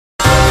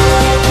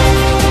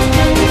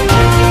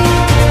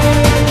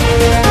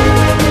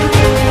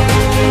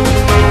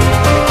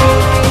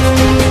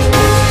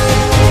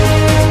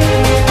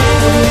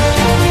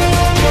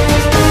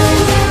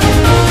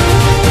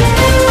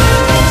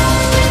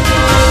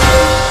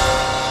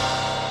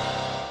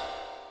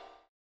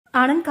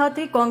આણંદ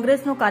ખાતે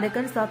કોંગ્રેસનો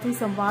કાર્યકર સાથે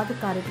સંવાદ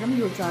કાર્યક્રમ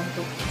યોજાયો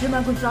હતો, જેમાં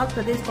ગુજરાત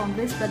પ્રદેશ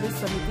કોંગ્રેસ પ્રદેશ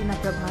સમિતિના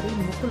પ્રભારી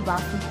મુકુલ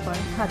વાસનિક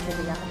પણ હાજર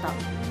રહ્યા હતા।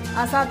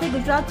 આ સાથે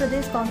ગુજરાત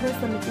પ્રદેશ કોંગ્રેસ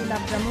સમિતિના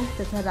પ્રમુખ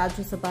તથા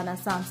રાજ્યસભાના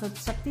સાંસદ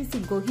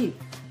શક્તિસિંહ ગોહિલ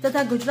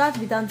તથા ગુજરાત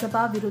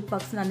વિધાનસભા વિરોધ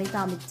પક્ષના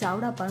નેતા અમિત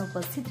ચાવડા પણ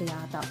ઉપસ્થિત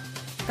રહ્યા હતા।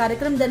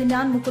 કાર્યક્રમ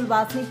દરમિયાન મુકુલ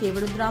વાસનિકે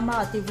વડોદરામાં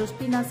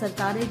અતિવૃષ્ટિના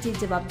સરકારે જે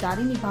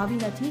જવાબદારી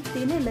નિભાવી નથી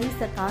તેને લઈ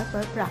સરકાર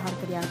પર પ્રહાર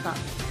કર્યા હતા।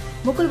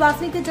 મુકુલ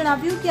વાસનિકે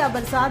જણાવ્યું કે આ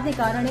વરસાદને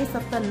કારણે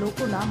 17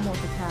 લોકોના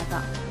મોત થયા હતા,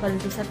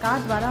 પરંતુ સરકાર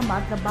દ્વારા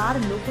માત્ર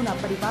 12 લોકોના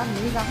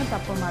પરિવારને રાહત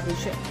આપવામાં આવી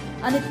છે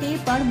અને તે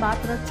પણ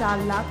માત્ર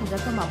 4 લાખ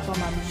રકમ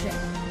આપવામાં આવી છે।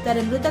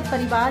 ત્યારે મૃતક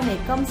પરિવારને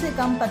કમસે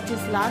કમ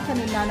 25 લાખ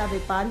અને નાના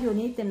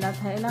વેપારીઓને તેમના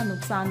થયેલા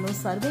નુકસાનનો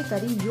સર્વે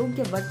કરી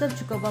યોગ્ય વળતર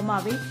ચૂકવવામાં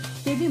આવે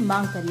તેવી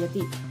માંગ કરી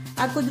હતી।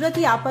 આ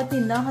કુદરતી આપત્તિ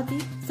ન હતી।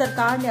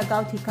 સરકારને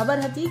અગાઉથી ખબર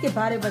હતી કે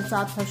ભારે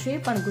વરસાદ થશે,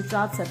 પણ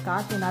ગુજરાત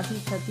સરકાર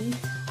તેનાથી થતી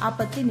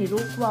આપત્તિને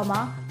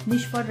રોકવામાં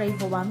નિષ્ફળ રહી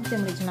હોવાનું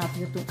તેમણે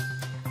જણાવ્યું હતું।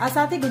 આ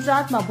સાથે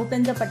ગુજરાતમાં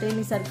ભૂપેન્દ્ર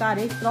પટેલની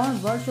સરકારે 3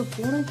 વર્ષ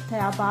પૂર્ણ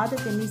થયા બાદ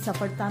તેમની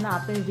સફળતાના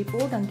આપેલ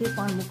રિપોર્ટ અંગે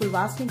પણ મુકુલ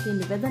વાસનિકે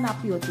નિવેદન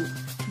આપ્યું હતું,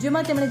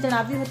 જેમાં તેમણે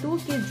જણાવ્યું હતું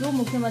કે જો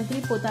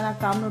મુખ્યમંત્રી પોતાના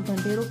કામનો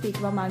ઢંઢેરો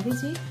પીટવા માંગે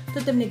છે તો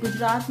તેમને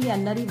ગુજરાતની આ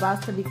નરી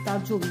વાસ્તવિકતા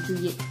જોવી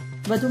જોઈએ।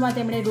 વધુમાં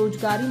તેમણે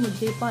રોજગારી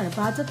મુદ્દે પણ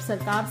ભાજપ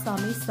सरकार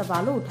सामने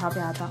सवालों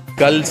उठाया था।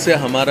 कल से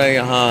हमारा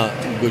यहाँ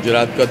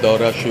गुजरात का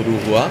दौरा शुरू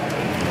हुआ।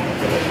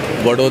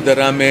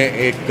 वडोदरा में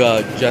एक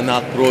जन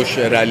आक्रोश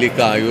रैली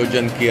का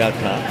आयोजन किया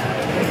था।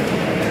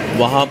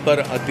 वहाँ पर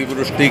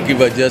अतिवृष्टि की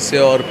वजह से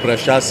और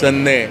प्रशासन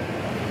ने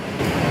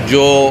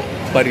जो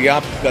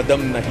पर्याप्त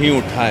कदम नहीं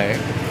उठाए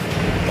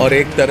और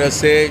एक तरह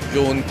से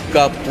जो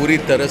उनका पूरी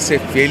तरह से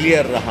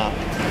फेलियर रहा,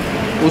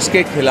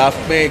 उसके खिलाफ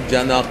में एक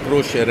जन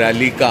आक्रोश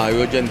रैली का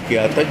आयोजन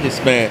किया था,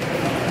 जिसमें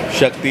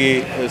शक्ति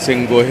सिंह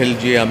गोहिल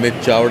जी, अमित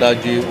चावड़ा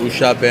जी,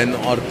 उषा बहन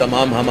और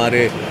तमाम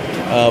हमारे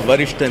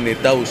वरिष्ठ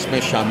नेता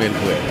उसमें शामिल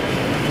हुए।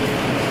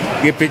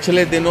 ये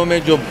पिछले दिनों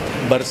में जो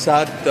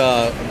बरसात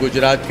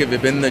गुजरात के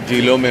विभिन्न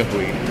जिलों में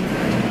हुई,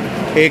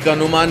 एक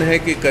अनुमान है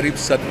कि करीब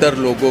 70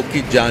 लोगों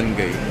की जान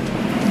गई,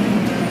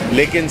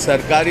 लेकिन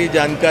सरकारी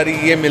जानकारी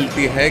ये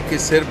मिलती है कि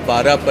सिर्फ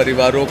 12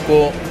 परिवारों को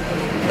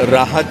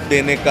राहत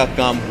देने का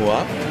काम हुआ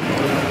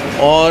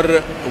और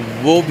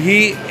वो भी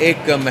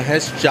एक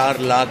महज 4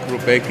 लाख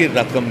रुपए की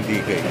रकम दी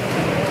गई।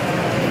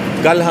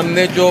 कल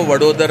हमने जो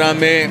वडोदरा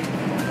में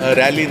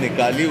रैली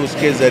निकाली,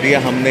 उसके ज़रिए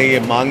हमने ये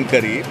मांग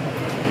करी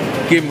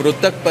कि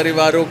मृतक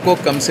परिवारों को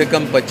कम से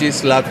कम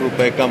 25 लाख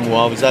रुपए का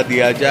मुआवजा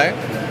दिया जाए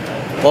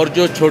और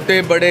जो छोटे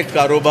बड़े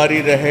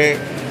कारोबारी रहे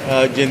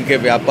जिनके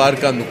व्यापार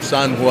का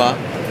नुकसान हुआ,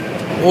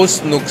 उस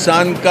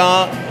नुकसान का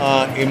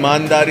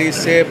ईमानदारी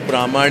से,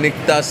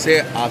 प्रामाणिकता से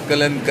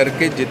आकलन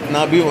करके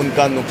जितना भी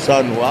उनका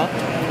नुकसान हुआ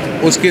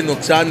उसकी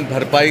नुकसान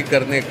भरपाई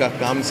करने का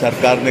काम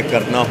सरकार ने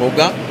करना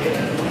होगा,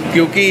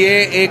 क्योंकि ये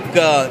एक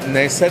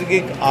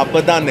नैसर्गिक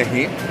आपदा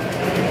नहीं,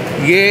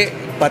 ये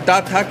पता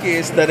था कि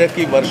इस तरह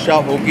की वर्षा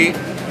होगी।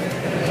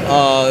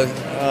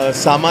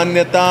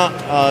 सामान्यतः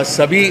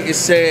सभी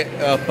इससे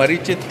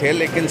परिचित थे,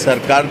 लेकिन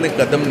सरकार ने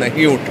कदम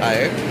नहीं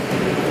उठाए।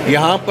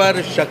 यहाँ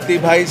पर शक्ति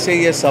भाई से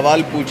ये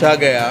सवाल पूछा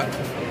गया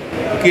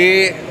कि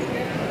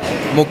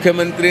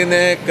मुख्यमंत्री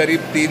ने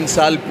करीब 3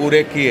 साल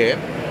पूरे किए,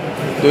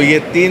 तो ये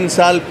 3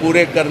 साल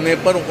पूरे करने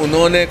पर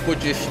उन्होंने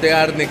कुछ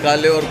इश्तेहार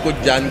निकाले और कुछ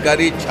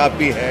जानकारी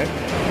छापी है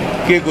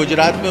कि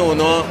गुजरात में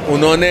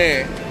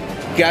उन्होंने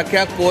क्या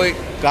क्या कोई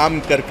काम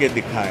करके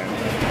दिखाया।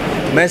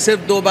 मैं सिर्फ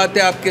 2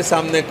 बातें आपके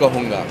सामने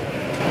कहूँगा।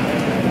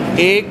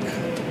 एक,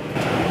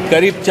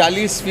 करीब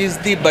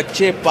 40%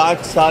 बच्चे 5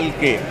 साल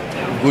के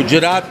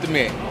गुजरात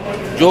में,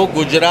 जो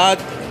गुजरात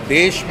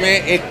देश में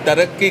एक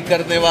तरक्की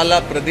करने वाला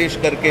प्रदेश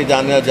करके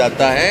जाना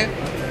जाता है,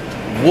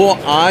 वो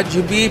आज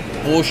भी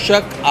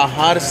पोषक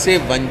आहार से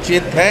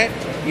वंचित है।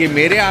 ये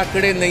मेरे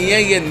आंकड़े नहीं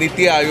है, ये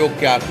नीति आयोग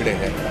के आंकड़े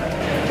हैं।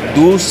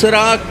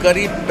 दूसरा,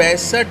 करीब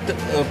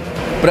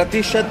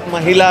 65%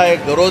 महिलाएं,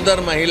 गरोदर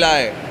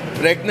महिलाएं,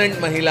 प्रेग्नेंट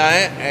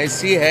महिलाएं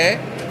ऐसी है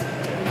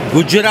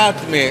गुजरात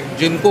में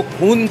जिनको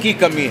खून की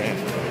कमी है।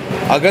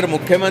 अगर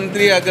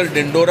मुख्यमंत्री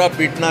डिंडोरा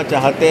पीटना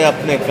चाहते हैं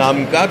अपने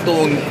काम का, तो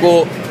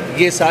उनको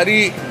ये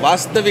सारी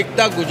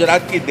वास्तविकता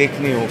गुजरात की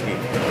देखनी होगी।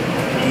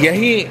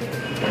 यही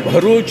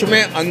भरूच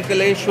में,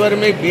 अंकलेश्वर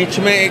में बीच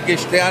में एक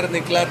इश्तेहार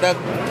निकला था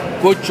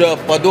कुछ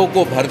पदों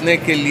को भरने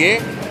के लिए,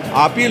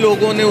 आप ही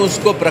लोगों ने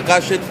उसको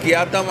प्रकाशित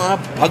किया था, वहाँ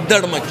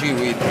भगदड़ मची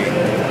हुई थी।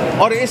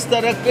 और इस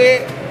तरह के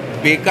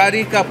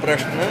बेकारी का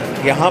प्रश्न,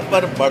 यहाँ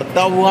पर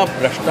बढ़ता हुआ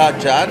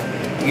भ्रष्टाचार,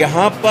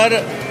 यहाँ पर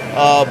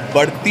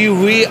बढ़ती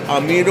हुई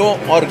अमीरों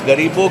और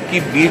गरीबों की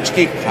बीच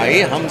की खाई,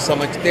 हम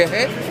समझते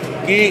हैं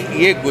कि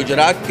ये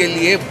गुजरात के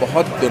लिए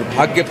बहुत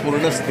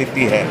दुर्भाग्यपूर्ण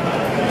स्थिति है।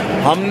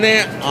 हमने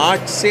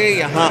आज से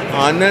यहाँ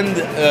आनंद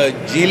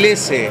जिले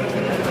से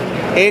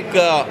एक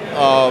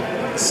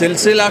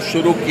सिलसिला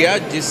शुरू किया,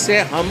 जिससे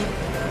हम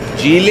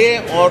जिले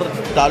और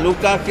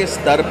तालुका के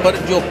स्तर पर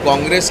जो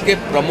कांग्रेस के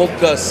प्रमुख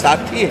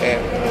साथी हैं,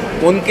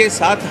 उनके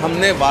साथ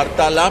हमने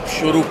वार्तालाप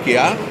शुरू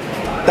किया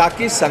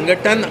ताकि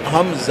संगठन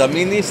हम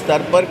ज़मीनी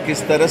स्तर पर किस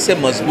तरह से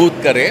मजबूत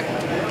करें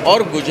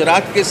और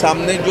गुजरात के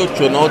सामने जो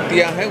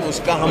चुनौतियां हैं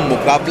उसका हम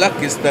मुकाबला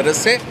किस तरह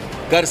से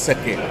कर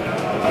सकें।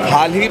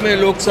 हाल ही में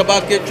लोकसभा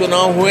के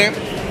चुनाव हुए,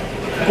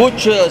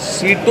 कुछ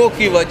सीटों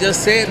की वजह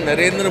से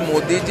नरेंद्र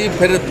मोदी जी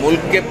फिर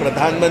मुल्क के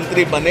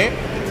प्रधानमंत्री बने।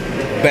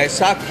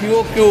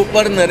 बैसाखियों के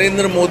ऊपर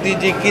नरेंद्र मोदी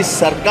जी की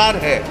सरकार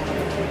है,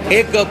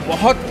 एक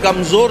बहुत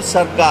कमज़ोर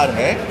सरकार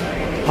है।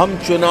 हम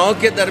चुनाव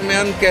के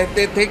दरमियान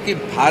कहते थे कि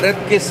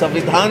भारत के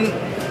संविधान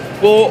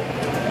को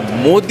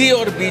मोदी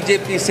और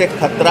बीजेपी से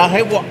खतरा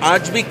है, वो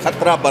आज भी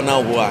खतरा बना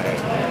हुआ है।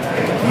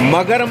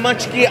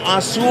 मगरमच्छ की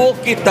आंसुओं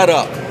की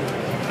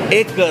तरह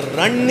एक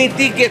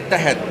रणनीति के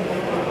तहत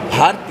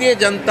भारतीय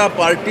जनता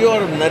पार्टी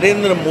और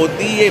नरेंद्र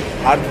मोदी ये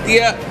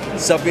भारतीय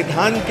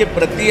संविधान के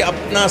प्रति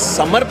अपना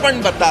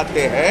समर्पण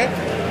बताते हैं,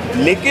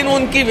 लेकिन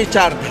उनकी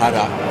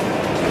विचारधारा,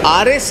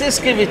 आरएसएस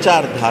की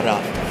विचारधारा,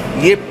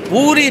 ये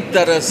पूरी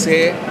तरह से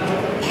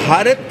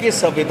भारत के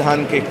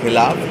संविधान के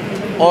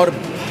खिलाफ और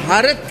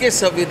भारत के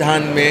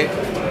संविधान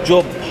में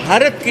जो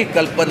भारत की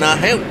कल्पना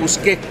है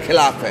उसके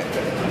खिलाफ है।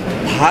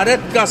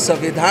 भारत का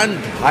संविधान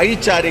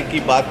भाईचारे की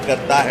बात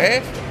करता है।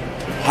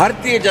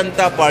 भारतीय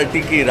जनता पार्टी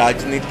की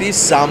राजनीति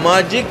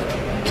सामाजिक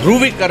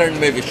ध्रुवीकरण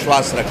में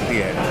विश्वास रखती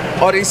है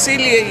और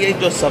इसीलिए ये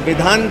जो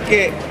संविधान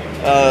के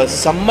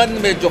संबंध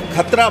में जो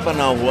खतरा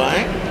बना हुआ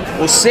है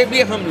उससे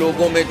भी हम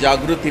लोगों में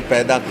जागृति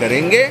पैदा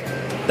करेंगे,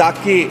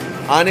 ताकि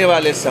आने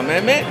वाले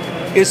समय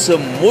में इस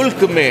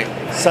मुल्क में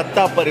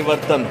सत्ता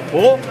परिवर्तन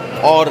हो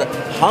और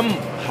हम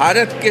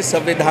भारत के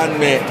संविधान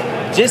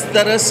में जिस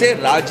तरह से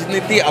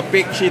राजनीति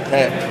अपेक्षित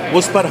है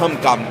उस पर हम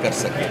काम कर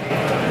सकें।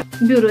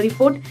 Bureau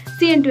report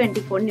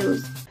CN24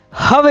 news.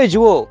 હવે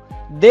જુઓ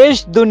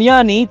દેશ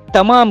દુનિયાની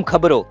તમામ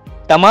ખબરો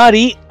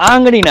તમારી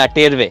આંગળીના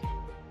ટેરવે।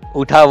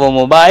 ઉઠાવો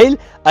મોબાઈલ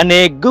અને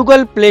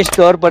ગૂગલ પ્લે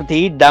સ્ટોર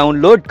પરથી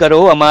ડાઉનલોડ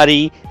કરો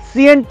અમારી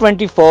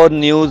CN24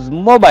 ન્યૂઝ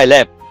મોબાઈલ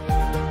એપ।